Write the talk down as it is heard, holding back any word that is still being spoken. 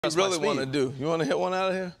What you really want to do? You want to hit one out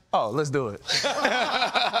of here? Oh, let's do it.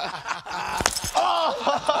 I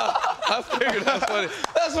figured that's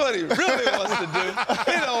what he really wants to do.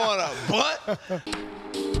 He don't want to bunt. A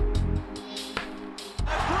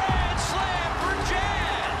grand slam for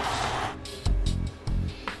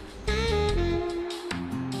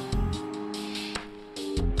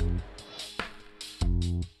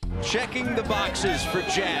Jazz. Checking the boxes for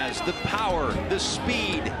Jazz. The power, the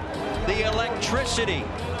speed, the electricity.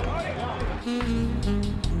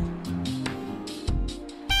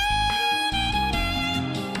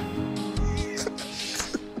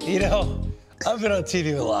 You know, I've been on TV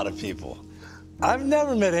with a lot of people. I've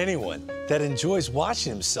never met anyone that enjoys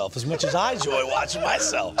watching himself as much as I enjoy watching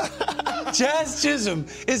myself. Jazz Chisholm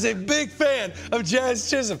is a big fan of Jazz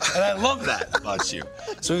Chisholm, and I love that about you.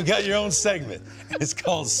 So we've got your own segment. It's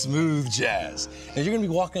called Smooth Jazz. And you're going to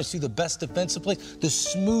be walking us through the best defensive plays, the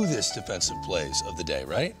smoothest defensive plays of the day,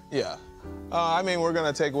 right? Yeah. I mean, we're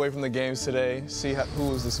going to take away from the games today, see who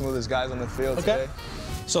was the smoothest guys on the field today.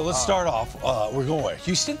 So let's start off. We're going where?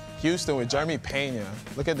 Houston? Houston with Jeremy Pena.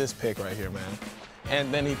 Look at this pick right here, man.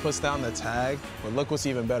 And then he puts down the tag, but look what's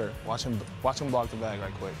even better. Watch him block the bag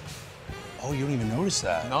right quick. Oh, you don't even notice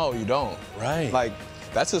that. No, you don't. Right. Like,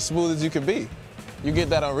 that's as smooth as you can be. You get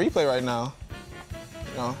that on replay right now.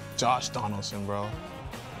 You know, Josh Donaldson, bro.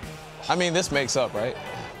 I mean, this makes up, right?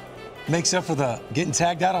 Makes up for the getting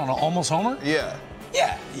tagged out on an almost homer? Yeah.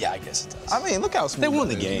 Yeah, I guess it does. I mean, look how smooth They won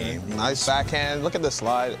it the is, game. man. Nice backhand. Look at the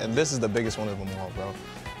slide, and this is the biggest one of them all, bro.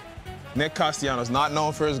 Nick Castellanos, not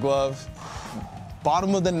known for his glove.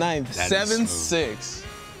 Bottom of the ninth, 7-6.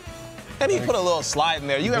 And he put a little slide in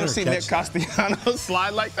there. You ever see Nick Castellanos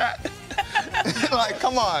slide like that? Like,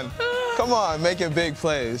 come on, making big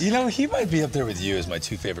plays. You know, he might be up there with you as my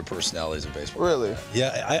two favorite personalities in baseball. Really?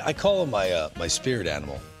 Yeah, I call him my spirit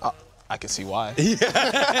animal. I can see why. Yeah.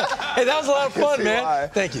 Hey, that was a lot of fun, man. Why.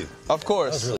 Thank you. Of course.